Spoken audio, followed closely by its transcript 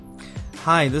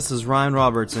Hi, this is Ryan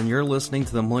Roberts, and you're listening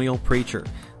to The Millennial Preacher,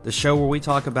 the show where we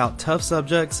talk about tough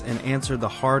subjects and answer the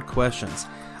hard questions.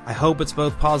 I hope it's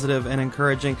both positive and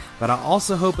encouraging, but I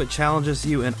also hope it challenges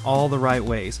you in all the right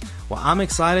ways. Well, I'm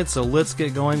excited, so let's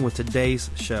get going with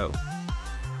today's show.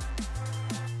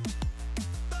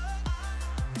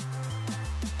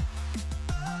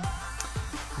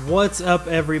 What's up,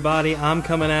 everybody? I'm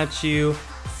coming at you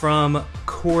from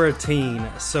quarantine.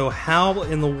 So how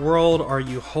in the world are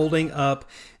you holding up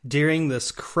during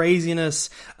this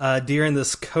craziness, during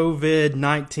this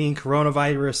COVID-19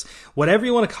 coronavirus, whatever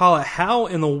you want to call it? How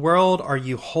in the world are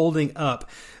you holding up?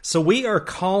 So we are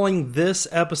calling this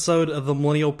episode of the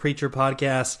Millennial Preacher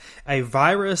Podcast a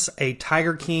virus, a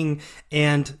Tiger King,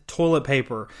 and toilet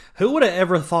paper. Who would have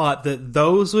ever thought that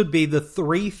those would be the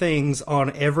three things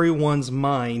on everyone's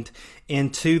mind in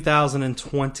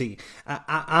 2020?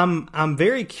 I'm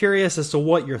very curious as to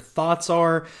what your thoughts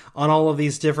are on all of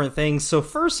these different things. So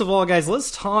first of all, guys, let's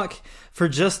talk for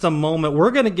just a moment.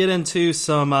 We're going to get into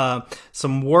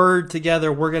some word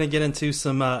together. We're going to get into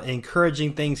some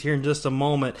encouraging things here in just a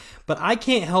moment. But I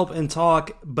can't help and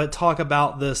talk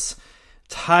about this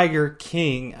Tiger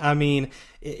King. I mean,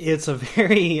 it's a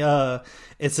very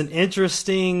it's an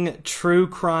interesting true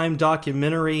crime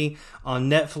documentary on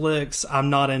Netflix. I'm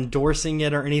not endorsing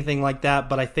it or anything like that,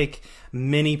 but I think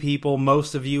many people,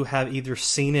 most of you, have either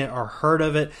seen it or heard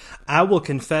of it. I will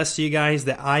confess to you guys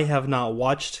that I have not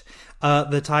watched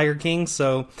the Tiger King,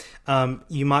 so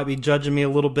you might be judging me a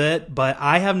little bit, but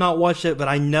I have not watched it, but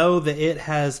I know that it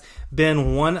has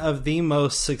been one of the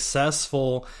most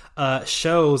successful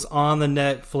shows on the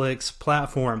Netflix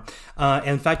platform.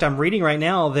 In fact, I'm reading right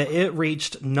now that it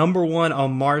reached number one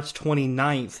on March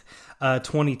 29th.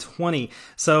 2020.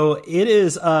 So it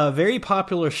is a very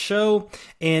popular show,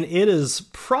 and it is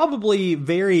probably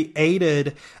very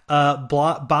aided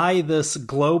by this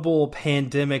global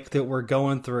pandemic that we're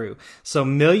going through. So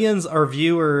millions of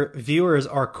viewers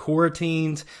are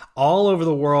quarantined all over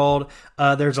the world.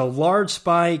 There's a large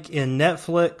spike in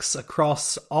Netflix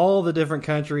across all the different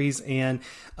countries, and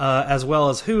as well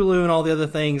as Hulu and all the other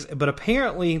things. But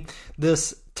apparently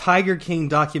this Tiger King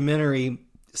documentary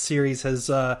series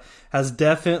has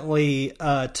definitely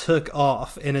took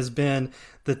off and has been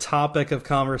the topic of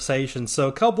conversation. So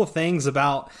a couple of things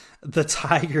about the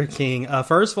Tiger King.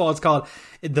 First of all,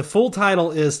 the full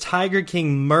title is Tiger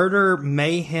King: Murder,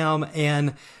 Mayhem,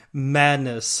 and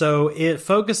Madness. So it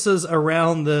focuses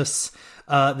around this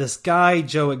guy,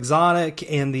 Joe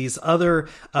Exotic, and these other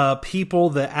people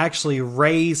that actually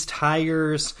raise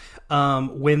tigers.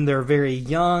 When they're very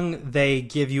young, they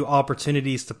give you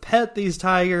opportunities to pet these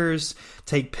tigers,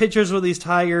 take pictures with these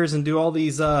tigers, and do all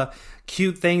these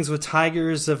cute things with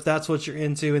tigers if that's what you're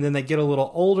into. And then they get a little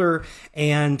older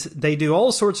and they do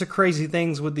all sorts of crazy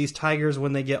things with these tigers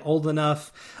when they get old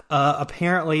enough.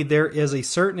 Apparently there is a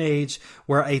certain age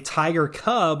where a tiger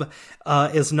cub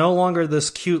is no longer this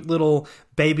cute little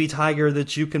baby tiger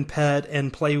that you can pet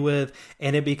and play with,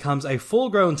 and it becomes a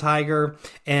full-grown tiger.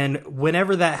 And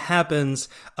whenever that happens,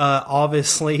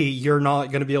 obviously you're not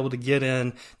going to be able to get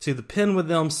in to the pen with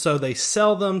them, so they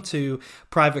sell them to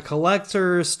private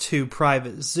collectors, to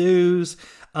private zoos.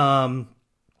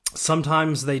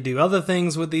 Sometimes they do other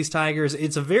things with these tigers.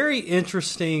 It's a very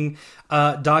interesting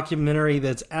documentary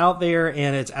that's out there,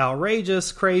 and it's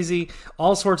outrageous, crazy.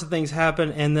 All sorts of things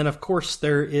happen. And then, of course,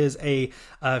 there is a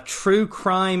true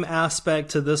crime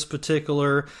aspect to this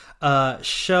particular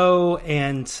show,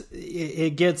 and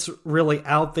it gets really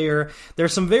out there.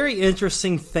 There's some very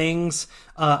interesting things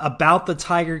about the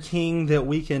Tiger King that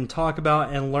we can talk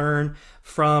about and learn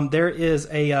from. There is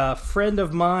a friend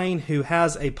of mine who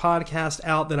has a podcast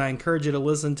out that I encourage you to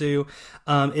listen to.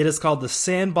 It is called the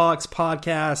Sandbox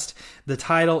Podcast. The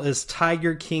title is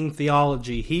Tiger King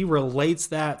Theology. He relates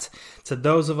that to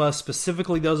those of us,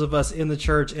 specifically those of us in the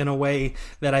church, in a way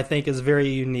that I think is very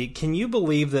unique. Can you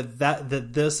believe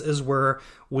that this is where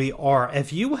we are?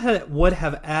 If you would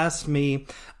have asked me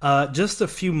just a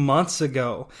few months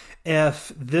ago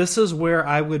if this is where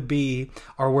I would be,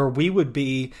 or where we would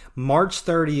be March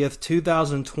 30th,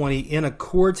 2020, in a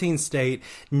quarantine state,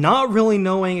 not really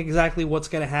knowing exactly what's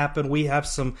going to happen. We have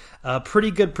some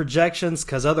pretty good projections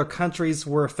because other countries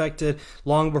were affected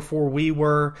long before we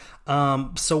were.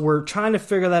 So we're trying to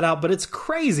figure that out, but it's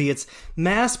crazy. It's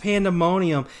mass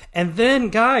pandemonium. And then,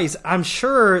 guys, I'm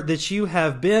sure that you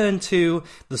have been to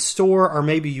the store, or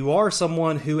maybe you are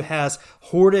someone who has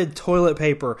hoarded toilet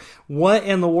paper. What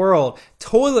in the world?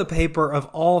 Toilet paper, of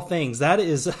all things. That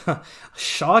is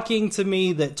shocking to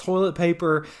me that toilet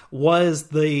paper was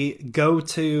the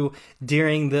go-to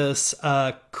during this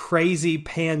crazy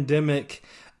pandemic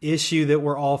issue that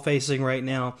we're all facing right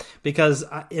now. Because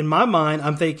in my mind,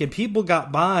 I'm thinking people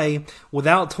got by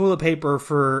without toilet paper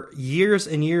for years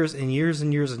and years and years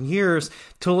and years and years.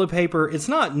 Toilet paper, it's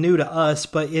not new to us,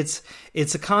 but it's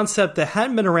a concept that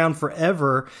hadn't been around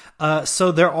forever.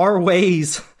 So there are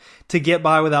ways to get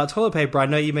by without toilet paper. I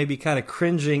know you may be kind of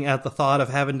cringing at the thought of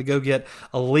having to go get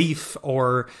a leaf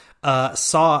or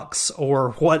socks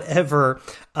or whatever.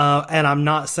 And I'm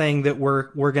not saying that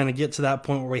we're going to get to that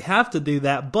point where we have to do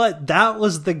that, but that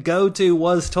was the go-to,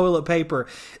 was toilet paper.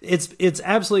 It's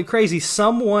absolutely crazy.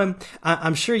 Someone,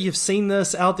 I'm sure you've seen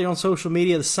this out there on social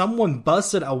media, someone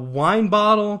busted a wine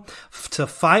bottle to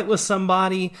fight with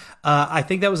somebody. I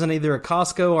think that was in either a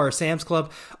Costco or a Sam's Club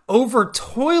over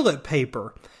toilet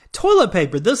paper. Toilet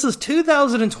paper. This is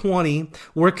 2020.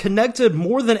 We're connected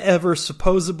more than ever,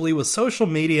 supposedly, with social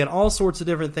media and all sorts of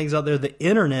different things out there, the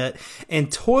internet, and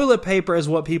toilet paper is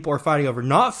what people are fighting over.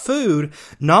 Not food,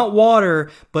 not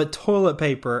water, but toilet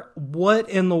paper. What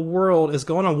in the world is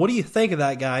going on? What do you think of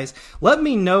that, guys? Let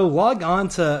me know. Log on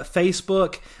to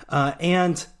Facebook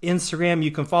and Instagram.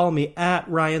 You can follow me at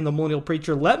Ryan the Millennial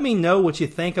Preacher. Let me know what you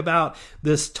think about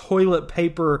this toilet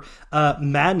paper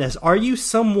madness. Are you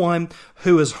someone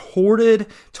who has hoarded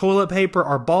toilet paper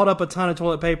or bought up a ton of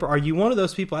toilet paper? Are you one of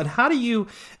those people? And how do you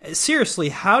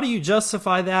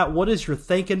justify that? What is your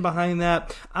thinking behind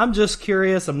that? I'm just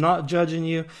curious. I'm not judging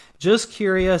you. Just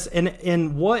curious.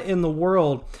 And what in the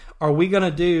world are we going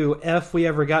to do if we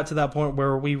ever got to that point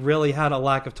where we really had a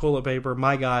lack of toilet paper?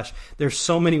 My gosh, there's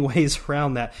so many ways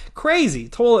around that. Crazy.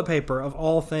 Toilet paper, of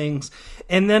all things.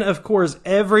 And then, of course,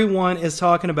 everyone is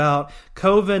talking about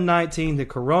COVID-19, the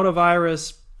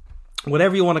coronavirus,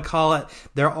 whatever you want to call it.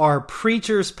 There are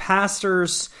preachers,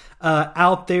 pastors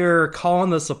out there calling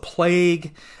this a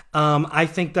plague. I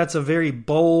think that's a very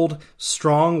bold,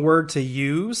 strong word to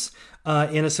use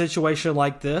in a situation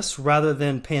like this rather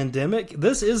than pandemic.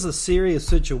 This is a serious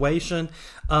situation.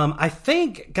 I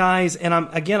think, guys, and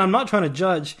I'm not trying to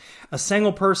judge a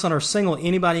single person or single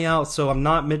anybody out, so I'm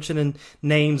not mentioning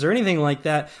names or anything like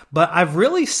that, but I've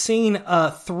really seen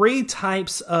three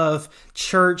types of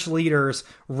church leaders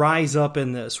rise up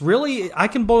in this. Really, I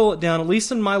can boil it down, at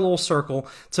least in my little circle,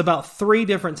 to about three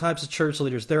different types of church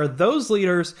leaders. There are those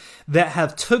leaders that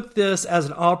have took this as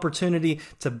an opportunity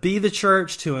to be the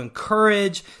church, to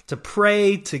encourage, to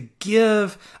pray, to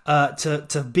give,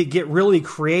 get really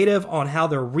creative on how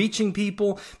they're reaching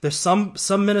people. There's some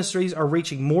ministries are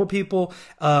reaching more people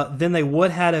than they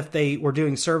would have if they were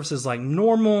doing services like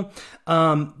normal.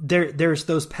 There's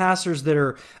those pastors that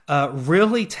are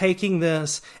really taking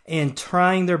this and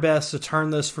trying their best to turn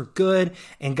this for good,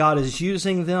 and God is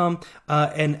using them.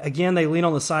 And again, they lean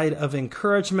on the side of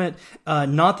encouragement.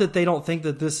 Not that they don't think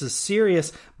that this is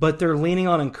serious, but they're leaning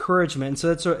on encouragement. And so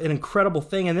that's an incredible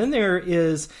thing. And then there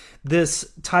is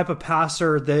this type of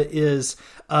pastor that is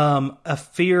a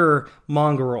fear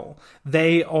mongrel.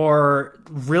 They are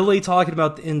really talking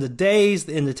about the end of days,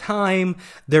 the end of time.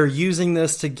 They're using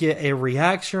this to get a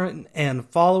reaction and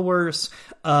followers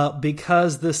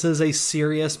because this is a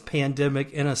serious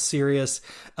pandemic and a serious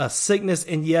sickness.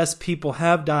 And yes, people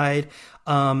have died.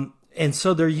 And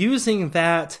so they're using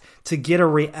that to get a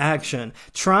reaction,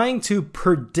 trying to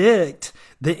predict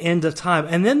the end of time.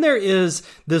 And then there is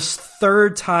this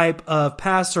third type of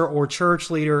pastor or church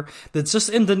leader that's just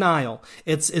in denial.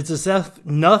 It's as if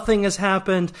nothing has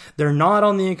happened. They're not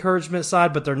on the encouragement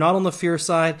side, but they're not on the fear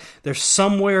side. They're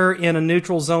somewhere in a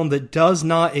neutral zone that does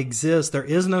not exist. There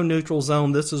is no neutral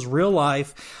zone. This is real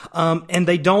life. And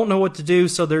they don't know what to do,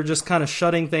 so they're just kind of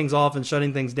shutting things off and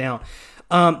shutting things down.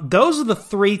 Those are the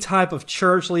three type of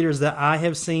church leaders that I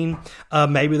have seen.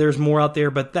 Maybe there's more out there,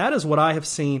 but that is what I have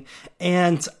seen.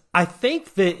 And I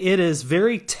think that it is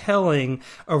very telling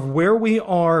of where we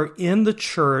are in the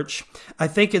church. I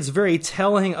think it's very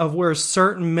telling of where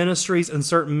certain ministries and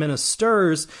certain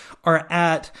ministers are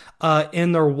at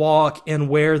in their walk and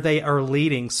where they are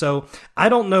leading. So I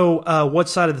don't know what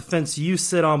side of the fence you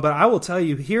sit on, but I will tell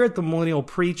you, here at the Millennial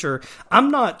Preacher,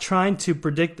 I'm not trying to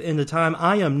predict the end of time.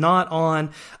 I am not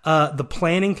on the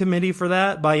planning committee for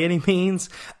that by any means.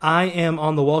 I am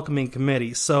on the welcoming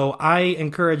committee. So I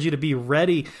encourage you to be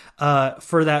ready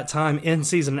for that time, in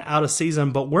season and out of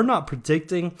season, but we're not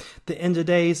predicting the end of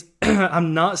days.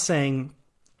 I'm not saying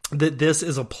that this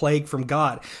is a plague from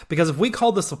God. Because if we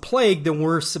call this a plague, then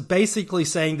we're basically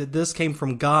saying that this came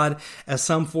from God as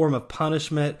some form of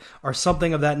punishment or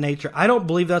something of that nature. I don't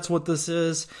believe that's what this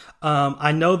is.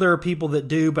 I know there are people that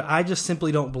do, but I just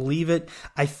simply don't believe it.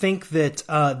 I think that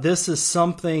this is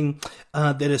something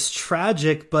that is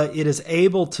tragic, but it is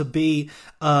able to be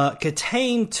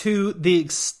contained to the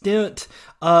extent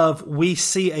of we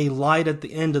see a light at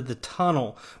the end of the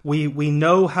tunnel. We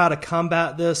know how to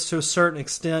combat this to a certain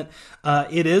extent.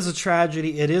 It is a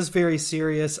tragedy. It is very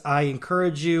serious. I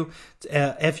encourage you,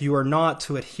 if you are not,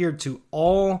 to adhere to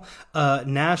all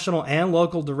national and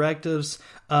local directives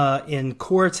in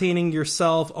quarantining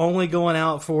yourself, only going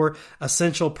out for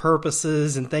essential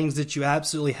purposes and things that you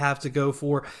absolutely have to go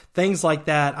for, things like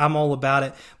that. I'm all about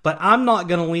it. But I'm not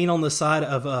going to lean on the side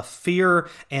of fear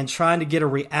and trying to get a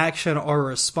reaction or a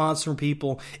response from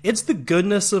people. It's the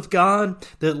goodness of God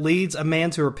that leads a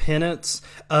man to repentance,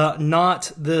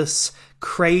 not this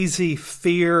crazy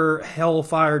fear,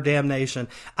 hellfire, damnation.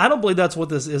 I don't believe that's what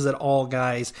this is at all,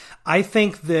 guys. I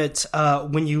think that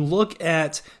when you look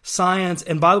at science,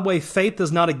 and by the way, faith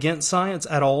is not against science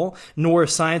at all, nor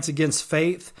is science against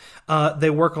faith. They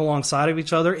work alongside of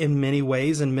each other in many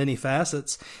ways and many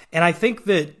facets. And I think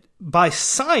that by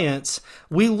science,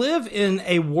 we live in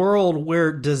a world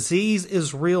where disease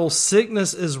is real,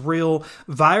 sickness is real,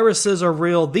 viruses are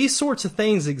real. These sorts of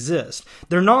things exist.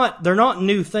 They're not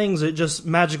new things that just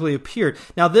magically appeared.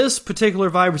 Now, this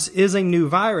particular virus is a new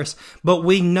virus, but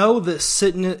we know that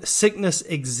sickness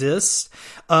exists.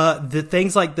 That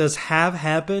things like this have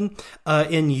happened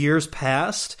in years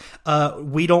past.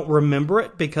 We don't remember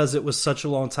it because it was such a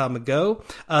long time ago.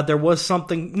 There was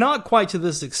something, not quite to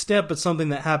this extent, but something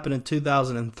that happened in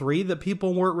 2003 that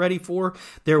people weren't ready for.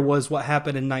 There was what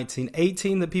happened in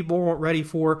 1918 that people weren't ready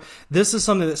for. This is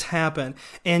something that's happened.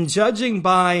 And judging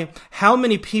by how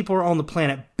many people are on the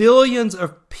planet, billions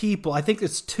of people, I think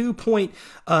it's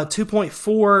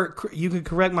 2.4, you can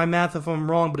correct my math if I'm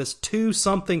wrong, but it's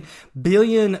 2-something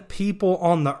billion people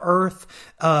on the earth.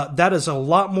 That is a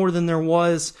lot more than there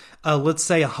was, let's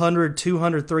say 100,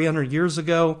 200, 300 years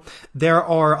ago. There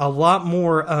are a lot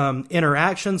more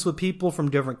interactions with people from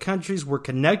different countries. We're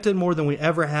connected more than we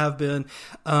ever have been.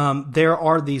 There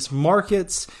are these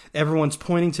markets. Everyone's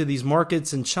pointing to these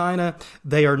markets in China.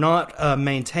 They are not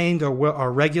maintained or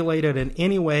are regulated in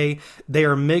any way. They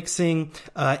are mixing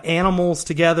animals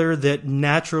together that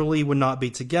naturally would not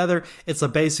be together. It's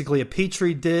basically a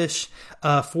petri dish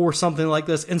for something like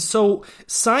this. And so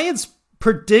science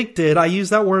predicted, I use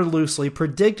that word loosely,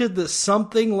 predicted that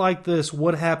something like this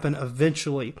would happen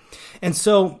eventually. And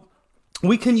so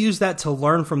we can use that to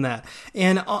learn from that.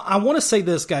 And I want to say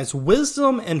this, guys,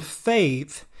 wisdom and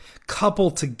faith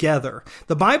coupled together.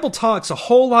 The Bible talks a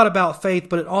whole lot about faith,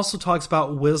 but it also talks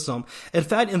about wisdom. In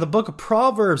fact, in the book of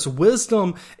Proverbs,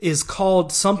 wisdom is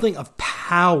called something of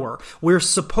power. We're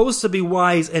supposed to be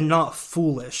wise and not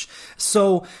foolish.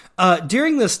 So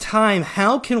during this time,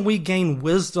 how can we gain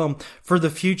wisdom for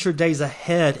the future days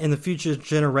ahead and the future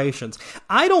generations?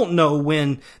 I don't know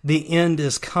when the end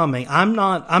is coming. I'm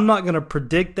not going to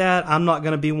predict that. I'm not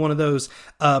going to be one of those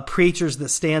preachers that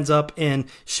stands up and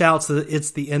shouts that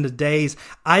it's the end of days.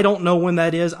 I don't know when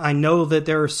that is. I know that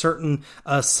there are certain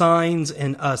signs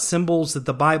and symbols that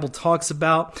the Bible talks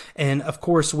about. And of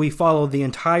course, we follow the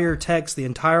entire text, the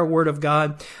entire Word of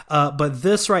God. But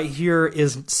this right here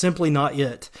is simply not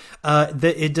it.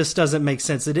 It just doesn't make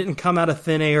sense. It didn't come out of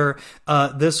thin air.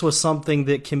 This was something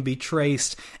that can be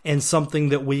traced and something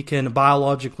that we can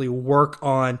biologically work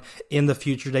on in the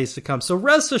future days to come. So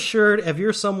rest assured, if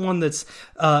you're someone that's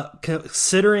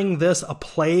considering this a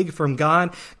plague from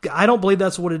God, I don't believe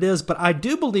that's what it is, but I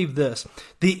do believe this.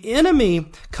 The enemy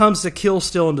comes to kill,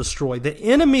 steal, and destroy. The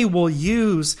enemy will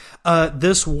use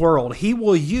this world. He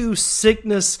will use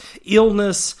sickness,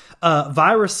 illness,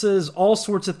 viruses, all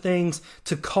sorts of things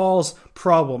to cause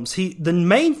problems. The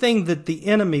main thing that the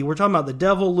enemy, we're talking about the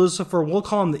devil, Lucifer, we'll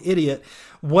call him the idiot,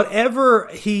 whatever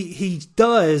he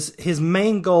does, his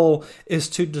main goal is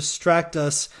to distract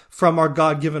us from our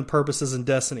God-given purposes and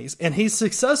destinies. And he's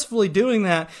successfully doing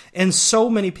that in so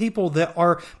many people that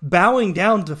are bowing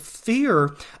down to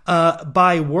fear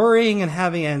by worrying and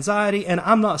having anxiety. And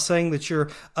I'm not saying that you're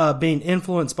being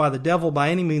influenced by the devil by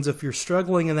any means if you're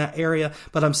struggling in that area,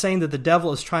 but I'm saying that the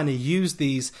devil is trying to use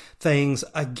these things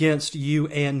against you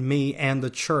and me and the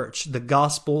church, the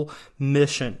gospel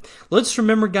mission. Let's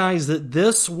remember, guys, that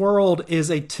this world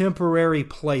is a temporary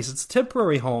place. It's a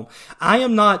temporary home. I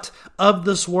am not of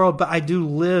this world, but I do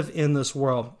live in this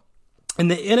world. And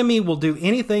the enemy will do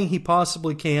anything he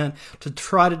possibly can to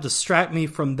try to distract me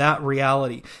from that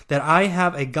reality, that I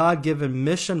have a God-given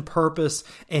mission, purpose,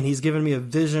 and he's given me a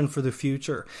vision for the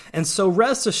future. And so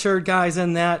rest assured, guys,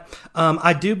 in that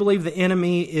I do believe the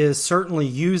enemy is certainly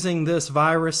using this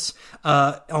virus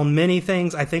on many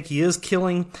things. I think he is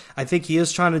killing. I think he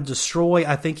is trying to destroy.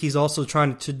 I think he's also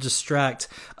trying to distract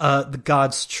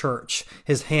God's church,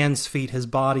 his hands, feet, his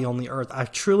body on the earth. I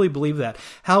truly believe that.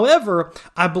 However,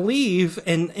 I believe believe,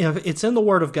 and it's in the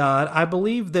Word of God, I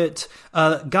believe that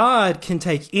God can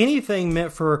take anything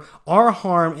meant for our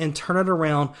harm and turn it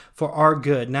around for our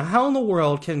good. Now, how in the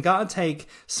world can God take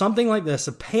something like this,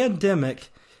 a pandemic,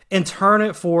 and turn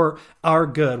it for our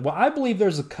good? Well, I believe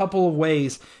there's a couple of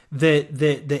ways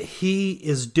that he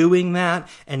is doing that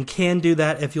and can do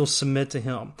that if you'll submit to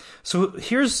him. So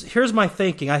here's my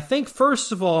thinking. I think,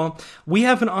 first of all, we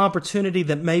have an opportunity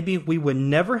that maybe we would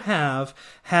never have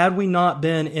had we not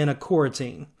been in a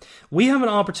quarantine. We have an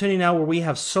opportunity now where we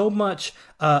have so much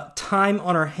time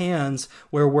on our hands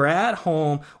where we're at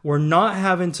home. We're not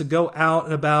having to go out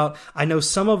and about. I know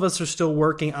some of us are still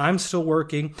working. I'm still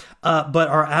working. But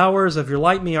our hours, if you're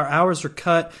like me, our hours are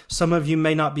cut. Some of you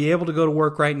may not be able to go to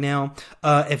work right now.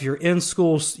 If you're in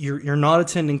school, you're not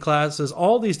attending classes,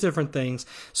 all these different things.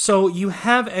 So you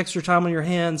have extra time on your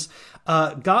hands.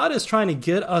 God is trying to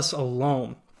get us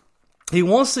alone. He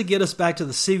wants to get us back to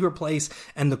the secret place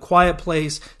and the quiet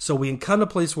place so we can come to a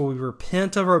place where we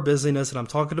repent of our busyness, and I'm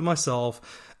talking to myself,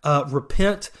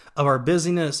 repent of our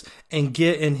busyness and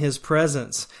get in his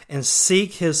presence and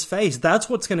seek his face. That's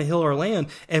what's going to heal our land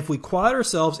if we quiet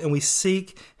ourselves and we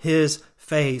seek his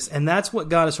face. And that's what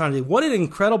God is trying to do. What an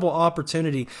incredible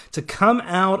opportunity to come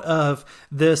out of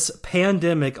this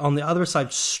pandemic on the other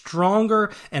side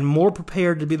stronger and more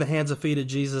prepared to be the hands and feet of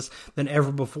Jesus than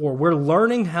ever before. We're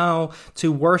learning how to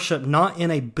worship not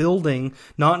in a building,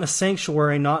 not in a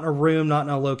sanctuary, not in a room, not in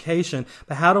a location,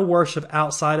 but how to worship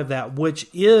outside of that, which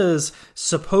is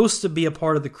supposed to be a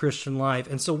part of the Christian life.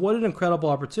 And so what an incredible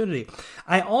opportunity.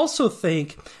 I also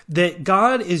think that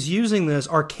God is using this,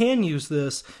 or can use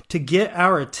this, to get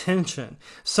our attention.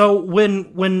 So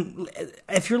when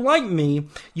if you're like me,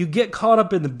 you get caught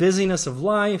up in the busyness of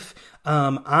life.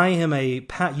 I am a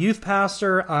youth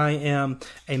pastor. I am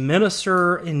a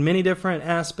minister in many different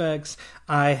aspects.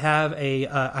 I have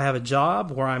a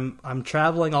job where I'm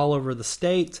traveling all over the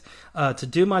state to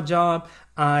do my job.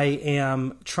 I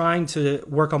am trying to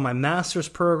work on my master's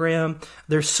program.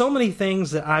 There's so many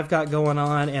things that I've got going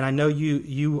on, and I know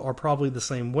you are probably the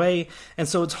same way. And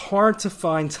so it's hard to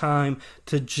find time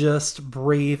to just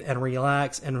breathe and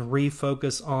relax and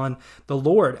refocus on the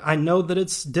Lord. I know that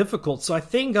it's difficult. So I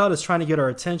think God is trying to get our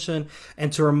attention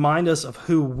and to remind us of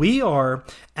who we are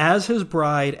as his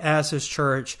bride, as his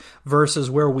church, versus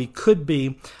where we could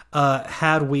be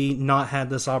had we not had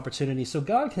this opportunity. So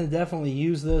God can definitely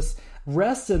use this.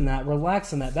 Rest in that,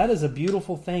 relax in that. That is a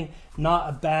beautiful thing, not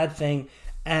a bad thing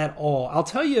at all. I'll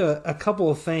tell you a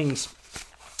couple of things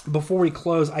before we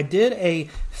close. I did a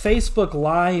Facebook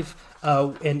Live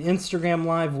and Instagram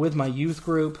Live with my youth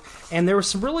group, and there were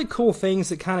some really cool things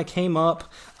that kind of came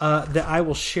up that I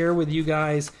will share with you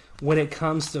guys when it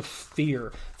comes to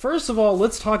fear. First of all,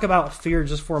 let's talk about fear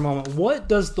just for a moment. What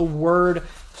does the word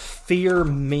fear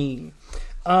mean?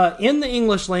 In the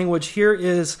English language, here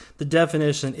is the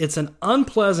definition. It's an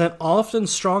unpleasant, often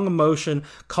strong emotion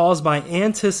caused by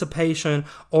anticipation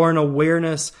or an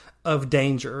awareness of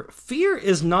danger. Fear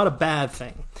is not a bad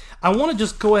thing. I want to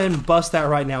just go ahead and bust that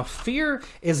right now. Fear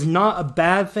is not a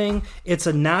bad thing. It's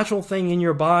a natural thing in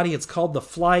your body. It's called the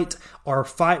flight or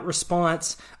fight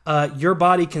response. Your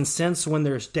body can sense when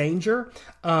there's danger,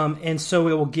 and so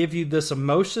it will give you this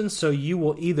emotion, so you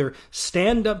will either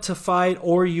stand up to fight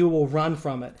or you will run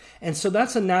from it. And so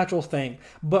that's a natural thing.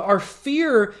 But our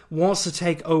fear wants to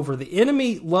take over. The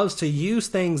enemy loves to use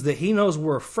things that he knows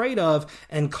we're afraid of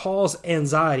and cause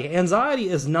anxiety. Anxiety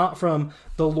is not from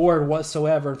the Lord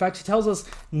whatsoever. In fact, he tells us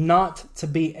not to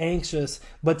be anxious,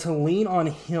 but to lean on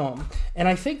him. And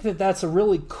I think that that's a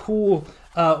really cool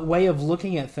way of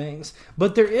looking at things.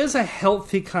 But there is a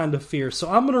healthy kind of fear. So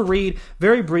I'm going to read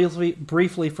very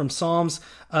briefly from Psalms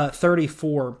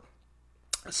 34.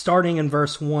 Starting in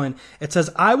verse 1, it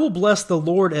says, I will bless the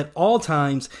Lord at all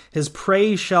times. His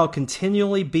praise shall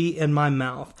continually be in my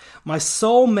mouth. My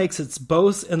soul makes its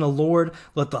boast in the Lord.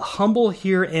 Let the humble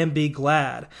hear and be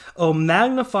glad. Oh,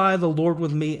 magnify the Lord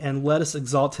with me, and let us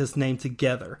exalt his name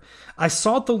together. I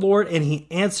sought the Lord, and he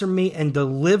answered me and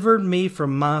delivered me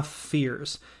from my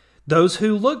fears. Those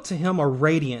who look to him are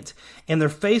radiant, and their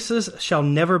faces shall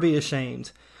never be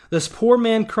ashamed. This poor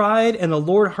man cried, and the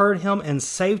Lord heard him and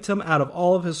saved him out of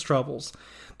all of his troubles.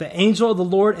 The angel of the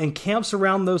Lord encamps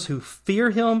around those who fear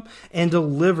him and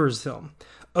delivers them.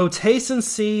 O taste and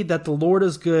see that the Lord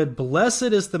is good. Blessed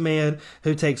is the man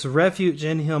who takes refuge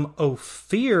in him. O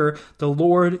fear the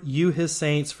Lord, you his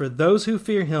saints, for those who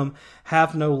fear him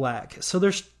have no lack. So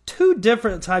there's two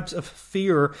different types of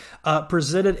fear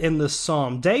presented in this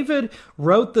psalm. David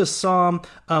wrote this psalm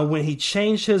when he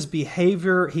changed his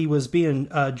behavior. He was being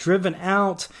driven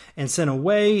out and sent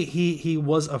away. He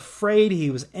was afraid. He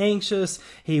was anxious.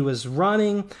 He was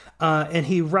running. And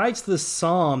he writes this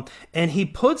psalm, and he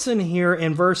puts in here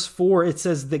in verse 4, it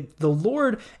says, the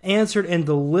Lord answered and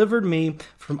delivered me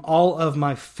from all of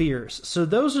my fears. So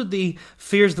those are the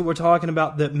fears that we're talking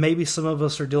about that maybe some of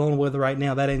us are dealing with right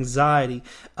now, that anxiety,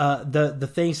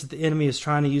 the things that the enemy is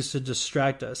trying to use to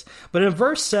distract us. But in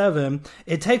verse 7,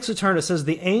 it takes a turn. It says,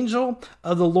 the angel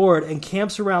of the Lord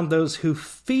encamps around those who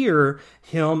fear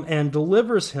him and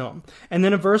delivers him. And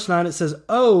then in verse 9 it says,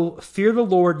 oh, fear the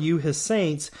Lord, you his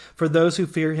saints, for those who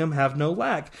fear him have no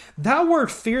lack. That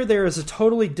word fear there is a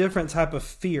totally different type of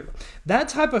fear. That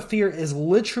type of fear is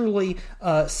literally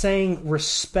saying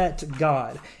respect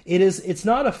God. It's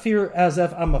not a fear as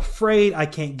if I'm afraid I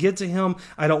can't get to him,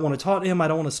 I don't want to talk to him, I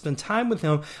don't want to spend time with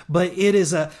him, but it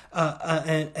is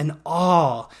an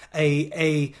awe,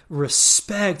 a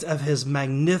respect of his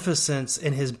magnificence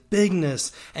and his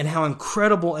bigness and how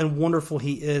incredible and wonderful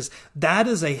he is. That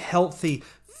is a healthy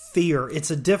fear. It's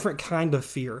a different kind of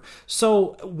fear.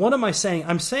 So what am I saying?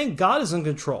 I'm saying God is in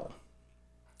control.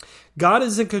 God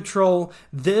is in control.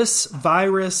 This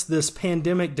virus, this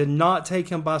pandemic did not take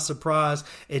him by surprise.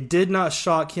 It did not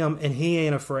shock him, and he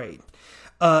ain't afraid.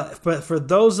 But for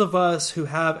those of us who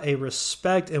have a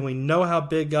respect and we know how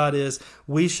big God is,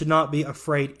 we should not be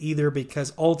afraid either,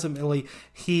 because ultimately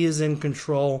he is in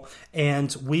control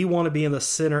and we want to be in the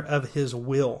center of his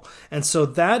will. And so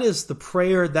that is the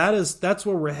prayer. That's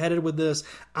where we're headed with this.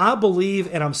 I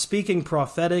believe, and I'm speaking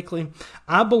prophetically,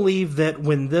 I believe that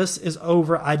when this is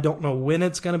over, I don't know when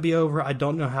it's going to be over. I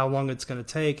don't know how long it's going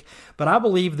to take, but I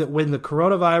believe that when the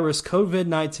coronavirus,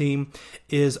 COVID-19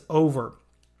 is over,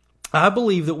 I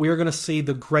believe that we are going to see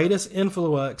the greatest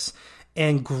influx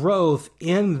and growth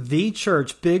in the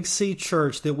church, Big C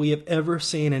Church, that we have ever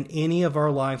seen in any of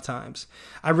our lifetimes.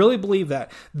 I really believe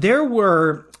that. There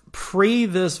were, pre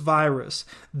this virus,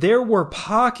 there were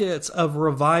pockets of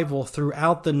revival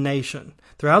throughout the nation.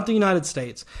 Throughout the United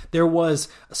States, there was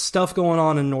stuff going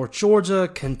on in North Georgia,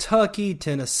 Kentucky,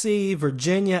 Tennessee,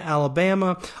 Virginia,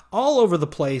 Alabama, all over the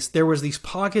place. There was these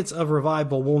pockets of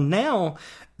revival. Well, now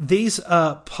these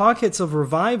pockets of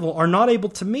revival are not able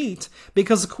to meet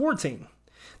because of quarantine.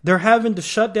 They're having to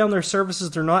shut down their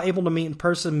services. They're not able to meet in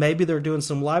person. Maybe they're doing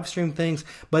some live stream things,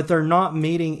 but they're not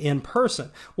meeting in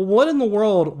person. Well, what in the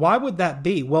world? Why would that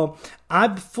be? Well,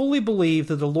 I fully believe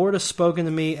that the Lord has spoken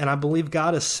to me, and I believe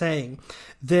God is saying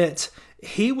that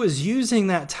he was using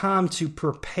that time to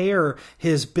prepare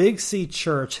his Big C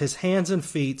Church, his hands and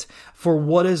feet, for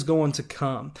what is going to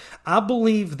come. I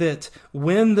believe that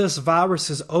when this virus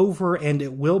is over, and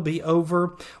it will be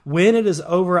over, when it is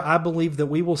over, I believe that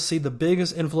we will see the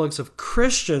biggest influx of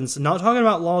Christians, not talking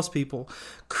about lost people,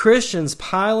 Christians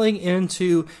piling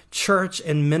into church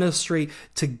and ministry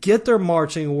to get their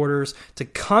marching orders, to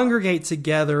congregate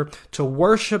together, to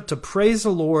worship, to praise the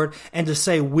Lord, and to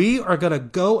say, we are going to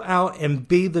go out and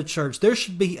be the church. There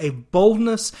should be a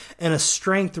boldness and a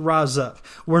strength rise up.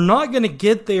 We're not going to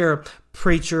get there,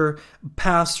 preacher,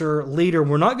 pastor, leader.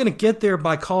 We're not going to get there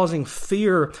by causing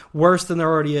fear worse than there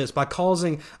already is, by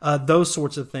causing those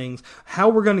sorts of things. How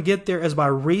we're going to get there is by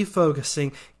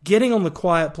refocusing, getting on the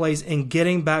quiet place, and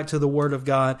getting back to the Word of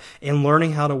God and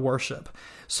learning how to worship.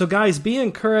 So guys, be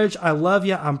encouraged. I love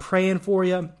you. I'm praying for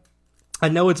you. I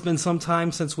know it's been some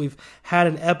time since we've had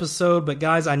an episode, but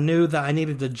guys, I knew that I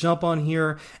needed to jump on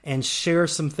here and share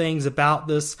some things about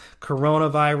this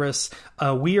coronavirus.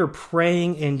 We are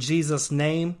praying in Jesus'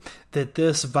 name that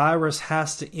this virus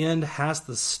has to end, has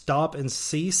to stop and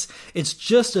cease. It's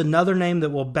just another name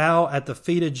that will bow at the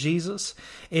feet of Jesus.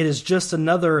 It is just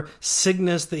another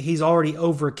sickness that he's already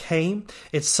overcame.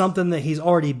 It's something that he's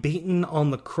already beaten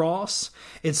on the cross.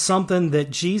 It's something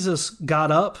that Jesus got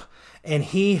up, and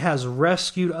he has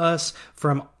rescued us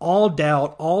from all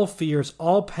doubt, all fears,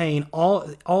 all pain,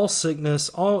 all sickness,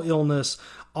 all illness,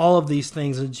 all of these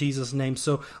things in Jesus' name.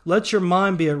 So let your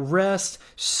mind be at rest.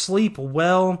 Sleep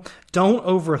well. Don't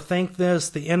overthink this.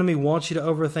 The enemy wants you to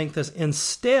overthink this.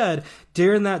 Instead,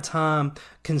 during that time,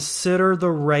 consider the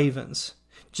ravens.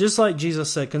 Just like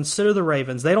Jesus said, consider the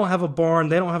ravens. They don't have a barn.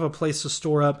 They don't have a place to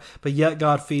store up, but yet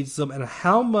God feeds them. And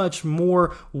how much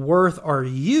more worth are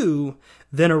you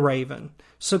than a raven?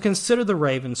 So consider the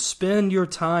ravens. Spend your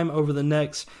time over the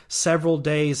next several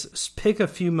days. Pick a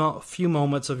few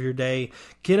moments of your day.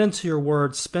 Get into your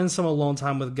word. Spend some alone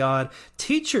time with God.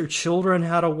 Teach your children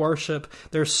how to worship.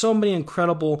 There's so many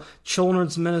incredible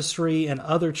children's ministry and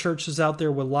other churches out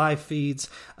there with live feeds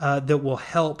that will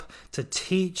help to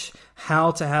teach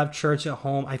how to have church at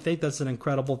home. I think that's an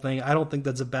incredible thing. I don't think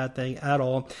that's a bad thing at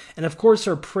all. And of course,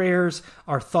 our prayers,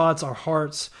 our thoughts, our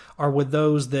hearts are with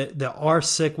those that are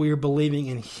sick. We are believing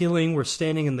in healing. We're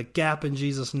standing in the gap in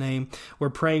Jesus' name. We're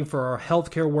praying for our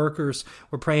healthcare workers.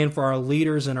 We're praying for our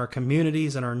leaders in our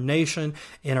communities, in our nation,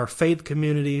 in our faith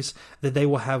communities, that they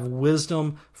will have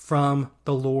wisdom from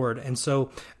the Lord. And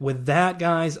so with that,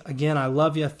 guys, again, I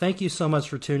love you. Thank you so much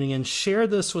for tuning in. Share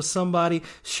this with somebody.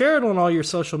 Share it on all your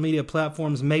social media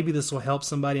platforms. Maybe this will help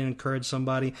somebody and encourage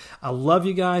somebody. I love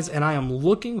you guys, and I am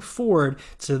looking forward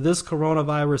to this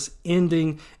coronavirus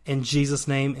ending in Jesus'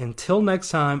 name. Until next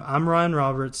time, I'm Ryan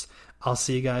Roberts. I'll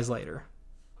see you guys later.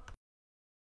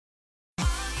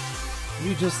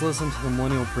 You just listened to The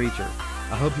Millennial Preacher.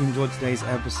 I hope you enjoyed today's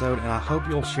episode, and I hope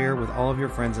you'll share with all of your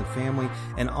friends and family,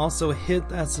 and also hit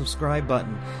that subscribe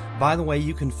button. By the way,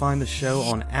 you can find the show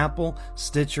on Apple,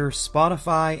 Stitcher,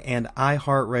 Spotify, and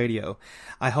iHeartRadio.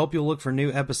 I hope you'll look for new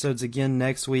episodes again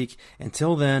next week.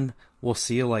 Until then, we'll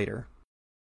see you later.